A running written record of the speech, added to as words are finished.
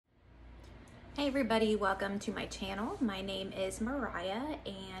Hey everybody, welcome to my channel. My name is Mariah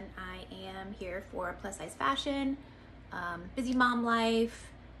and I am here for plus size fashion, busy mom life,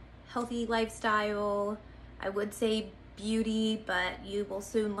 healthy lifestyle. I would say beauty, but you will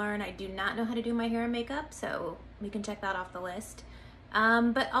soon learn I do not know how to do my hair and makeup, so we can check that off the list.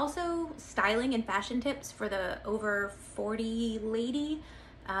 But also styling and fashion tips for the over 40 lady.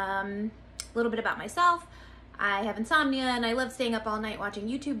 A little bit about myself. I have insomnia and I love staying up all night watching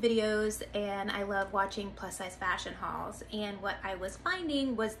YouTube videos, and I love watching plus size fashion hauls. And what I was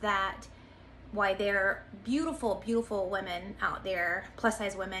finding was that why there are beautiful, beautiful women out there, plus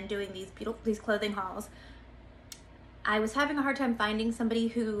size women doing these clothing hauls, I was having a hard time finding somebody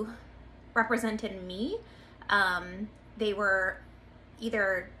who represented me. They were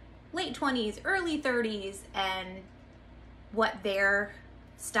either late 20s, early 30s, and what their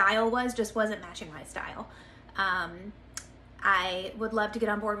style was just wasn't matching my style. I would love to get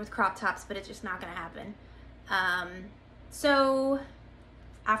on board with crop tops, but it's just not gonna happen. So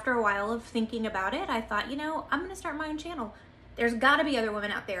after a while of thinking about it, I thought, you know, I'm gonna start my own channel. There's gotta be other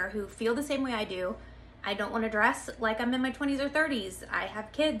women out there who feel the same way I do. I don't wanna dress like I'm in my 20s or 30s. I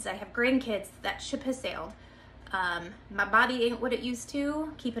have kids, I have grandkids. That ship has sailed. My body ain't what it used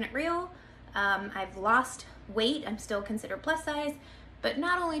to, keeping it real. I've lost weight, I'm still considered plus size. But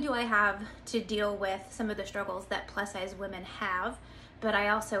not only do I have to deal with some of the struggles that plus size women have, but I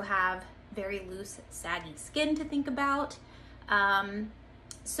also have very loose, saggy skin to think about.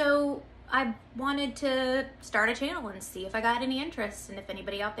 So I wanted to start a channel and see if I got any interest, and if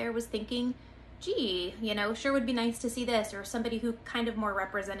anybody out there was thinking, gee, you know, sure would be nice to see this, or somebody who kind of more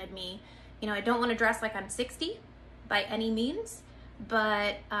represented me. You know, I don't want to dress like I'm 60 by any means,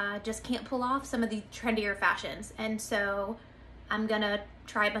 but just can't pull off some of the trendier fashions. And so I'm gonna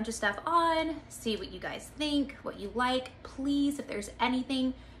try a bunch of stuff on, see what you guys think, what you like. Please, if there's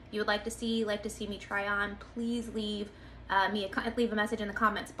anything you would like to see me try on, please leave leave a message in the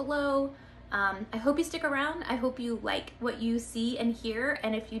comments below. I hope you stick around. I hope you like what you see and hear,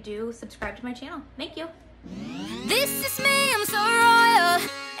 and if you do, subscribe to my channel. Thank you. This is me, I'm so royal,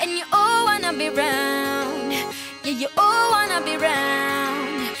 and you all wanna be round. Yeah, you all wanna be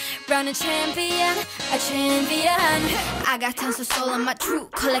round. Round a champion, a champion. I got tons of soul on my true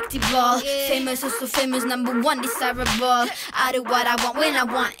collective ball. Famous, so famous, #1 desirable. I do what I want, when I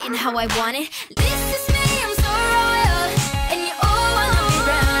want, and how I want it. This is me, I'm so royal, and you all wanna be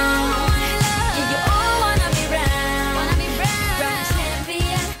round. Yeah, you all wanna be round. Round a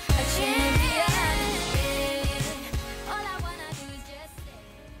champion, a champion. Yeah. All I wanna do is just say.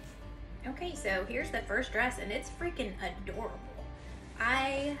 Okay, so here's the first dress, and it's freaking adorable.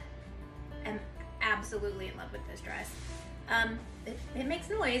 I am absolutely in love with this dress. It makes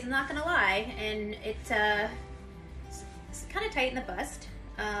noise, I'm not gonna lie, and it's kind of tight in the bust.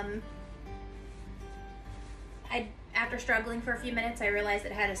 After struggling for a few minutes, I realized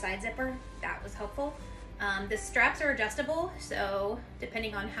it had a side zipper. That was helpful. The straps are adjustable, so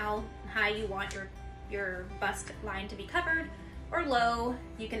depending on how high you want your bust line to be covered or low,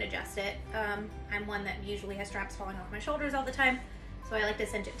 you can adjust it. I'm one that usually has straps falling off my shoulders all the time, so I like to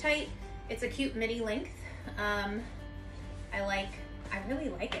cinch it tight. It's a cute midi length. I really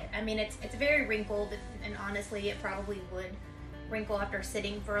like it. I mean, it's very wrinkled, and honestly, it probably would wrinkle after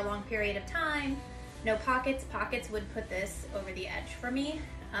sitting for a long period of time. No pockets. Pockets would put this over the edge for me,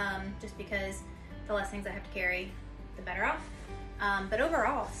 just because the less things I have to carry, the better off. But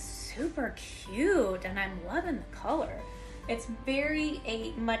overall, super cute, and I'm loving the color. It's very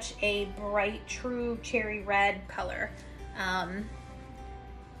much a bright, true cherry red color.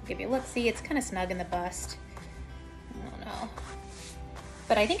 Give you a look. See, it's kind of snug in the bust. I don't know,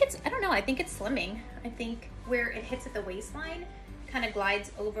 but I think I don't know, I think it's slimming. I think where it hits at the waistline kind of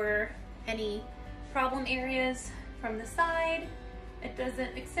glides over any problem areas from the side. It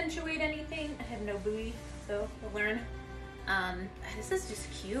doesn't accentuate anything. I have no booty, so we'll learn. This is just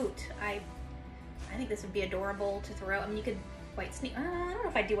cute. I think this would be adorable to throw. I mean, you could white sneak. I don't know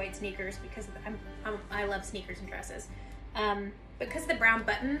if I do white sneakers, because I love sneakers and dresses. Because of the brown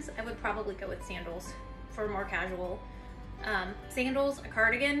buttons, I would probably go with sandals for more casual. Sandals, a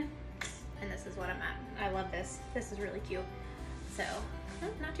cardigan, and this is what I'm at. I love this. This is really cute. So,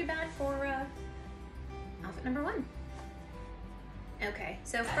 not too bad for outfit #1. Okay,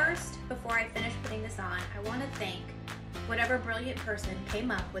 so first, before I finish putting this on, I want to thank whatever brilliant person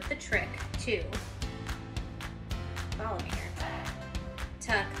came up with the trick to, follow me here,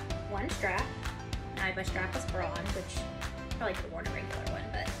 tuck one strap. Now I have my strapless bra on, which I probably could have worn a regular one,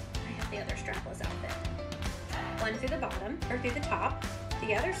 but I have the other strapless outfit. One through the bottom, or through the top,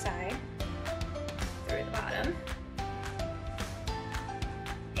 the other side through the bottom,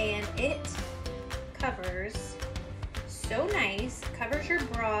 and it covers. So nice, covers your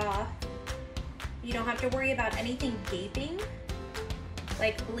bra. You don't have to worry about anything gaping.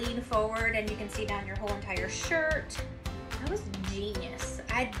 Like lean forward and you can see down your whole entire shirt. That was genius.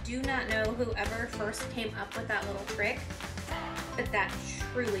 I do not know whoever first came up with that little trick, but that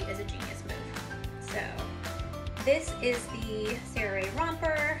truly is a genius move. So this is the SRV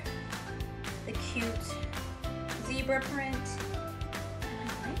Romper, the cute zebra print.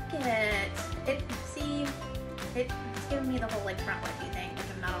 I like it. It's giving me the whole like front wifey thing, which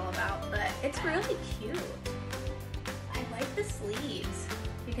I'm not all about, but it's really cute. I like the sleeves.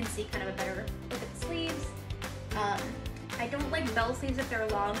 You can see kind of a better look at the sleeves. I don't like bell sleeves if they're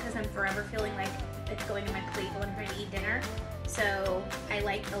long because I'm forever feeling like it's going in my plate when I'm trying to eat dinner. So I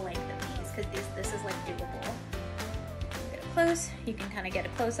like the length of these because this is like doable. Get it close. You can kind of get a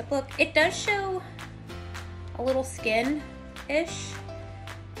close-up look. It does show a little skin-ish.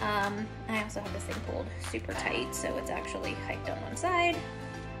 I also have this thing pulled super tight, so it's actually hiked on one side.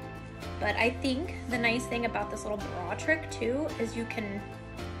 But I think the nice thing about this little bra trick too is you can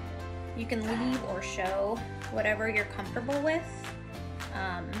leave or show whatever you're comfortable with.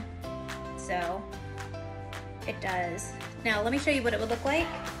 So it does. Now let me show you what it would look like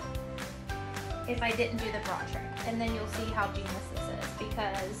if I didn't do the bra trick, and then you'll see how genius this is,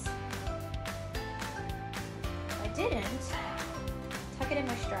 because if I didn't tuck it in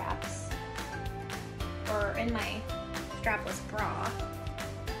my straps or in my strapless bra,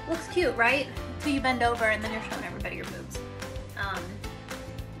 looks cute, right? Until you bend over and then you're showing everybody your boobs.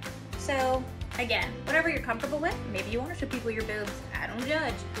 So again, whatever you're comfortable with. Maybe you want to show people your boobs. I don't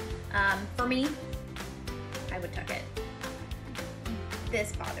judge. For me, I would tuck it.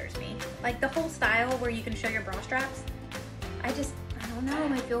 This bothers me. Like the whole style where you can show your bra straps. I don't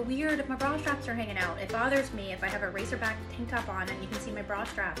know, I feel weird if my bra straps are hanging out. It bothers me if I have a racerback tank top on and you can see my bra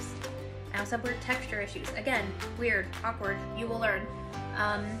straps. I also have weird texture issues. Again, weird, awkward, you will learn.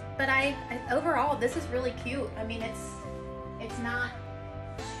 But overall, this is really cute. I mean, it's not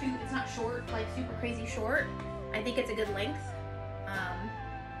short, like super crazy short. I think it's a good length. I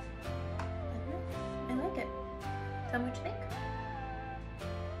like it. Tell me what you think.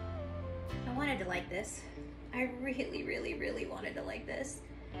 I wanted to like this. I really, really, really wanted to like this.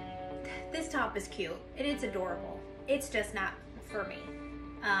 This top is cute and it's adorable. It's just not for me.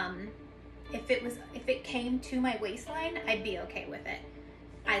 If it came to my waistline, I'd be okay with it.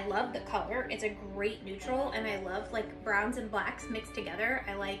 I love the color. It's a great neutral, and I love like browns and blacks mixed together.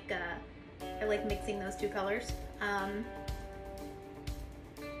 I like mixing those two colors.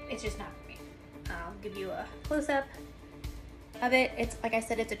 It's just not for me. I'll give you a close-up of it. It's like I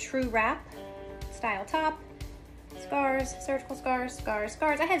said, it's a true wrap style top. Scars, surgical scars, scars,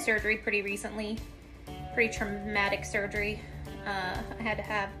 scars. I had surgery pretty recently, pretty traumatic surgery I had to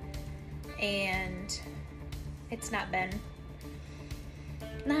have, and it's not been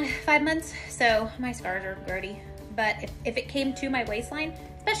 5 months, so my scars are grody. But if it came to my waistline,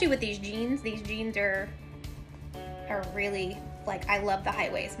 especially with these jeans are really, like, I love the high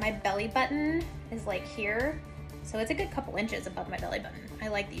waist. My belly button is like here, so it's a good couple inches above my belly button. I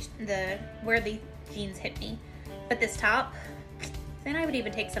like where the jeans hit me. But this top, then I would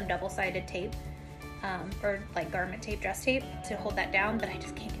even take some double-sided tape, or like garment tape, dress tape to hold that down, but I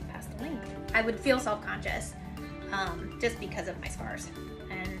just can't get past the length. I would feel self-conscious just because of my scars.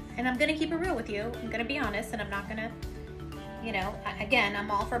 And I'm gonna keep it real with you. I'm gonna be honest, and I'm not gonna, again, I'm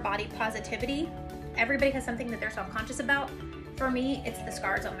all for body positivity. Everybody has something that they're self-conscious about. For me, it's the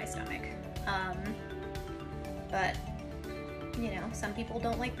scars on my stomach. But some people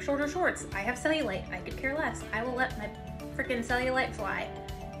don't like shorter shorts. I have cellulite. I could care less. I will let my freaking cellulite fly.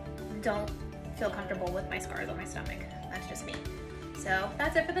 Don't feel comfortable with my scars on my stomach. That's just me. So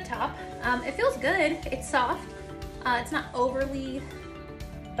that's it for the top. It feels good. It's soft. It's not overly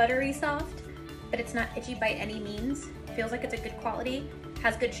buttery soft, but it's not itchy by any means. It feels like it's a good quality.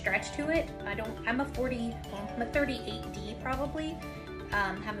 Has good stretch to it. I'm a 38D probably.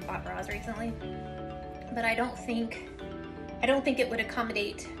 Haven't bought bras recently, but I don't think it would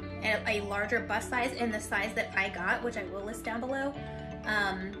accommodate a larger bust size in the size that I got, which I will list down below.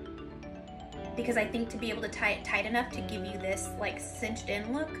 Because I think to be able to tie it tight enough to give you this like cinched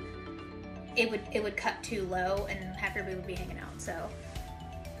in look, it would cut too low and half your boob would be hanging out. So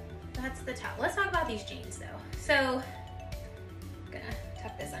that's the top. Let's talk about these jeans though. So I'm gonna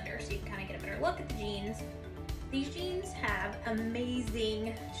tuck this under so you can kind of get a better look at the jeans. These jeans have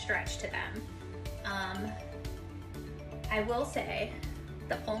amazing stretch to them. I will say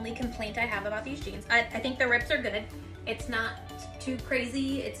the only complaint I have about these jeans, I think the rips are good. It's not too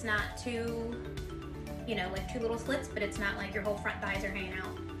crazy. It's not too, like too little slits, but it's not like your whole front thighs are hanging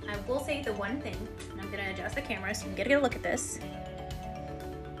out. I will say the one thing, and I'm gonna adjust the camera so you can get a look at this.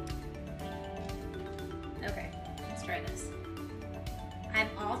 Okay, let's try this. I'm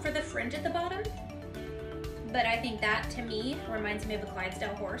all for the fringe at the bottom, but I think that to me reminds me of a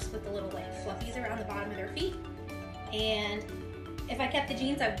Clydesdale horse with the little like fluffies around the bottom of their feet. And if I kept the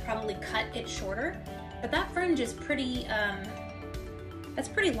jeans, I would probably cut it shorter, but that fringe is pretty, that's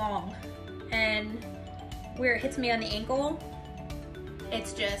pretty long. And where it hits me on the ankle,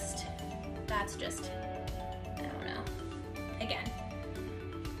 it's just, that's just, I don't know. Again,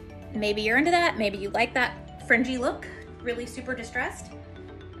 maybe you're into that. Maybe you like that fringy look, really super distressed.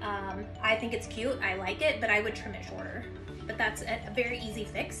 I think it's cute, I like it, but I would trim it shorter. But that's a very easy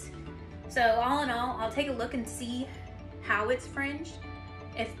fix. So all in all, I'll take a look and see how it's fringed.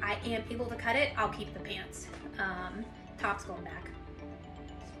 If I am able to cut it, I'll keep the pants. Top's going back.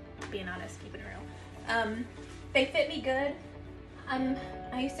 Being honest, keeping it real. They fit me good.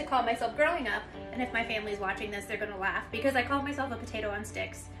 I used to call myself, growing up, and if my family's watching this, they're gonna laugh, because I called myself a potato on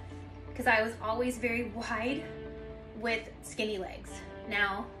sticks, because I was always very wide with skinny legs.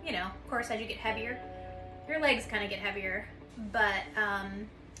 Now, you know, of course, as you get heavier, your legs kind of get heavier, but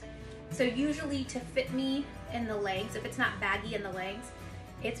so usually to fit me in the legs, if it's not baggy in the legs,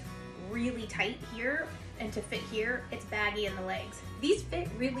 it's really tight here, and to fit here, it's baggy in the legs. These fit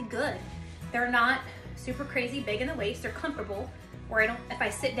really good. They're not super crazy big in the waist. They're comfortable, where if I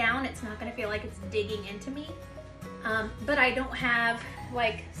sit down, it's not gonna feel like it's digging into me. But I don't have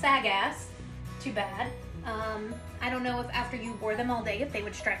like sag ass, too bad. I don't know if after you wore them all day, if they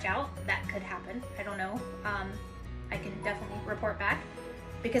would stretch out. That could happen, I don't know. I can definitely report back,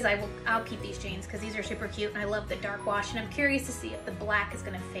 because I'll keep these jeans because these are super cute and I love the dark wash, and I'm curious to see if the black is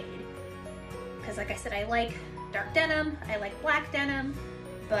gonna fade. Because like I said, I like dark denim, I like black denim,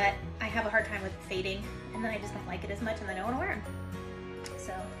 but I have a hard time with fading, and then I just don't like it as much, and then I don't want to wear them.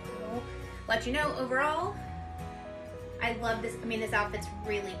 So I'll let you know. Overall, I love this. I mean, this outfit's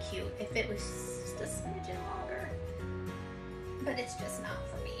really cute. If it was just a smidgen longer, but it's just not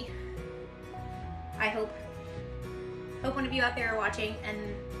for me. I hope one of you out there are watching and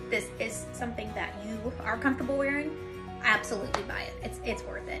this is something that you are comfortable wearing. Absolutely buy it. It's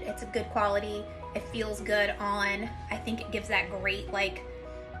worth it. It's a good quality. It feels good on. I think it gives that great, like,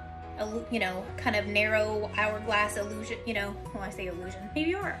 you know, kind of narrow hourglass illusion, you know. Well, I say illusion,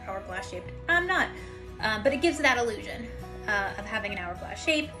 maybe you are hourglass shaped. I'm not, but it gives that illusion of having an hourglass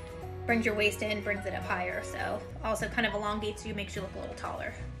shape. Brings your waist in, brings it up higher, so also kind of elongates you, makes you look a little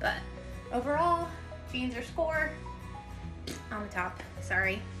taller. But overall, jeans are score on the top.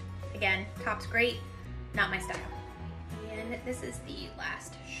 Sorry, again, top's great, not my style. And this is the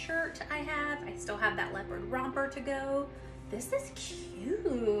last shirt I have. I still have that leopard romper to go. This is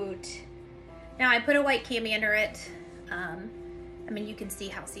cute. Now I put a white cami under it. I mean, you can see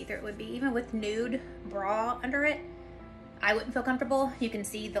how see-through it would be. Even with nude bra under it, I wouldn't feel comfortable. You can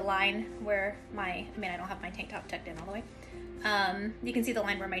see the line where I don't have my tank top tucked in all the way. You can see the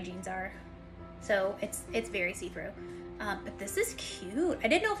line where my jeans are. So it's very see-through. But this is cute. I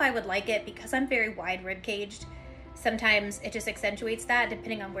didn't know if I would like it because I'm very wide rib caged. Sometimes it just accentuates that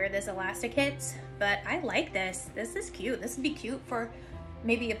depending on where this elastic hits, but I like this. This is cute. This would be cute for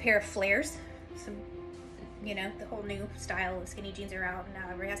maybe a pair of flares. Some, you know, the whole new style of skinny jeans are out and now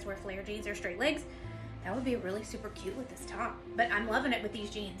everybody has to wear flare jeans or straight legs. That would be really super cute with this top, but I'm loving it with these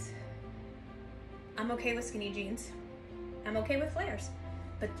jeans. I'm okay with skinny jeans. I'm okay with flares,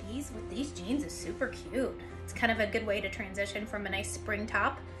 but with these jeans is super cute. It's kind of a good way to transition from a nice spring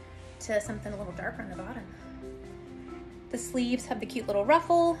top to something a little darker on the bottom. The sleeves have the cute little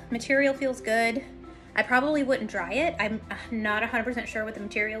ruffle. Material feels good. I probably wouldn't dry it. I'm not 100% sure what the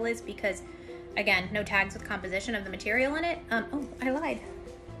material is because, again, no tags with composition of the material in it. Oh, I lied.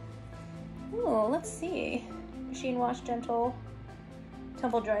 Oh, let's see. Machine wash gentle,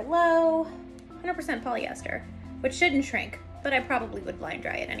 tumble dry low, 100% polyester, which shouldn't shrink, but I probably would blind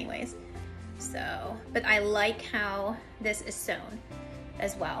dry it anyways. So, but I like how this is sewn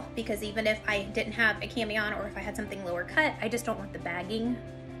as well, because even if I didn't have a cami on or if I had something lower cut, I just don't want the bagging.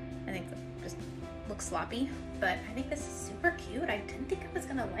 I think it just looks sloppy, but I think this is super cute. I didn't think I was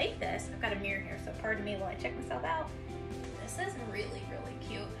gonna like this. I've got a mirror here, so pardon me while I check myself out. This is really, really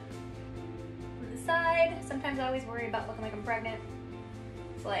cute. On the side, sometimes I always worry about looking like I'm pregnant.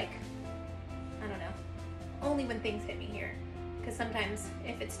 It's like, I don't know, only when things hit me here. Because sometimes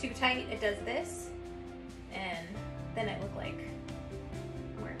if it's too tight, it does this, and then I look like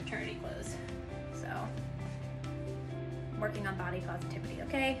I'm wearing maternity clothes. So, I'm working on body positivity,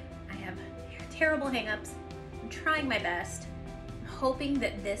 okay? I have terrible hang-ups. I'm trying my best. I'm hoping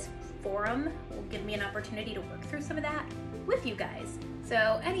that this forum will give me an opportunity to work through some of that with you guys.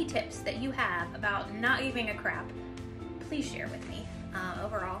 So any tips that you have about not giving a crap, please share with me.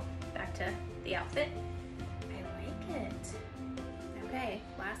 Overall, back to the outfit. I like it. Okay,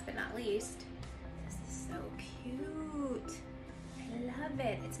 last but not least, this is so cute. I love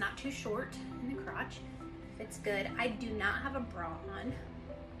it. It's not too short in the crotch. Fits good. I do not have a bra on.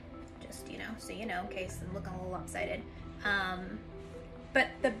 Just, you know, so you know, in case I'm looking a little lopsided. But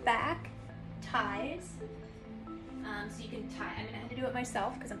the back ties, so you can tie, I mean, I had to do it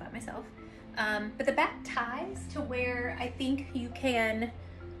myself because I'm by myself. But the back ties to where I think you'd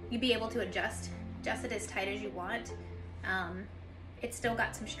be able to adjust it as tight as you want. It's still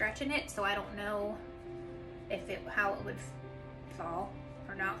got some stretch in it, so I don't know how it would fall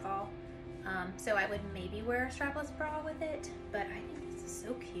or not fall. So I would maybe wear a strapless bra with it, but I think this is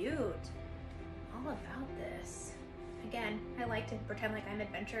so cute. All about this. Again, I like to pretend like I'm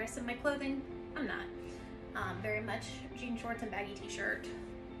adventurous in my clothing. I'm not. Very much jean shorts and baggy t-shirt.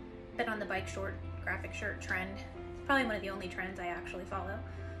 Been on the bike short, graphic shirt trend. It's probably one of the only trends I actually follow,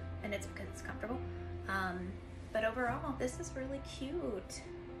 and it's because it's comfortable. But overall, this is really cute.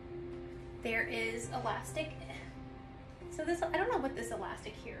 There is elastic. So this, I don't know what this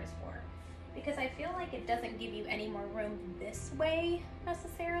elastic here is for, because I feel like it doesn't give you any more room this way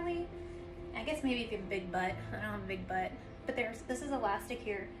necessarily. I guess maybe if you have a big butt. I don't have a big butt, but this is elastic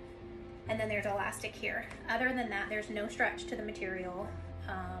here, and then there's elastic here. Other than that, there's no stretch to the material,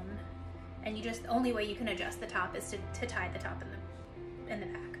 and the only way you can adjust the top is to tie the top in the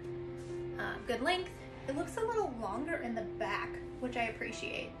back. Good length. It looks a little longer in the back, which I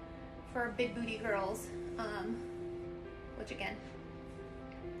appreciate for big booty girls. Which again,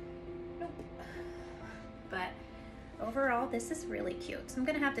 nope. But overall, this is really cute. So I'm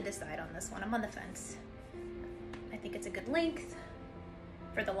gonna have to decide on this one. I'm on the fence. I think it's a good length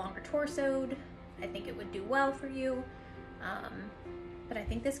for the longer torsoed. I think it would do well for you. But I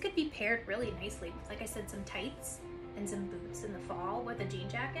think this could be paired really nicely with, like I said, some tights and some boots in the fall with a jean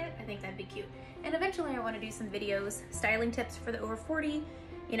jacket. I think that'd be cute. And eventually I want to do some videos, styling tips for the over 40.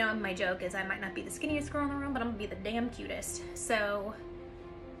 You know, my joke is I might not be the skinniest girl in the room, but I'm gonna be the damn cutest. So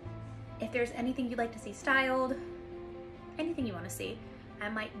if there's anything you'd like to see styled, anything you want to see, I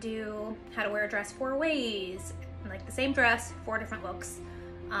might do how to wear a dress 4 ways, like the same dress, 4 different looks,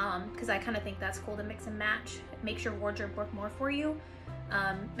 because I kind of think that's cool to mix and match. It makes your wardrobe work more for you,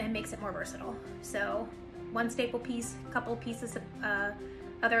 and makes it more versatile. So one staple piece, a couple pieces of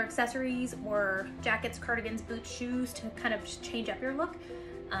other accessories, or jackets, cardigans, boots, shoes to kind of change up your look.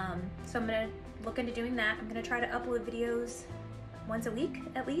 So I'm gonna look into doing that. I'm gonna try to upload videos once a week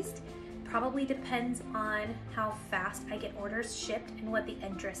at least. Probably depends on how fast I get orders shipped and what the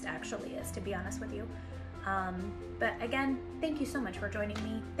interest actually is, to be honest with you. But again, thank you so much for joining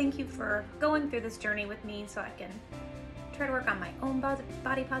me. Thank you for going through this journey with me so I can try to work on my own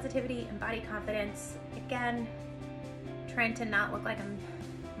body positivity and body confidence. Again, trying to not look like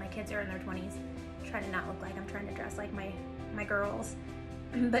my kids are in their 20s. Try to not look like I'm trying to dress like my girls,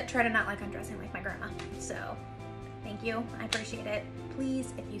 but try to not like I'm dressing like my grandma. So thank you, I appreciate it.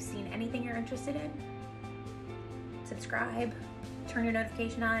 Please, if you've seen anything you're interested in, subscribe, turn your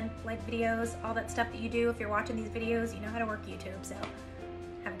notification on, like videos, all that stuff that you do. If you're watching these videos, you know how to work YouTube, so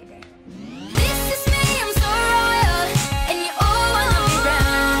have a good day.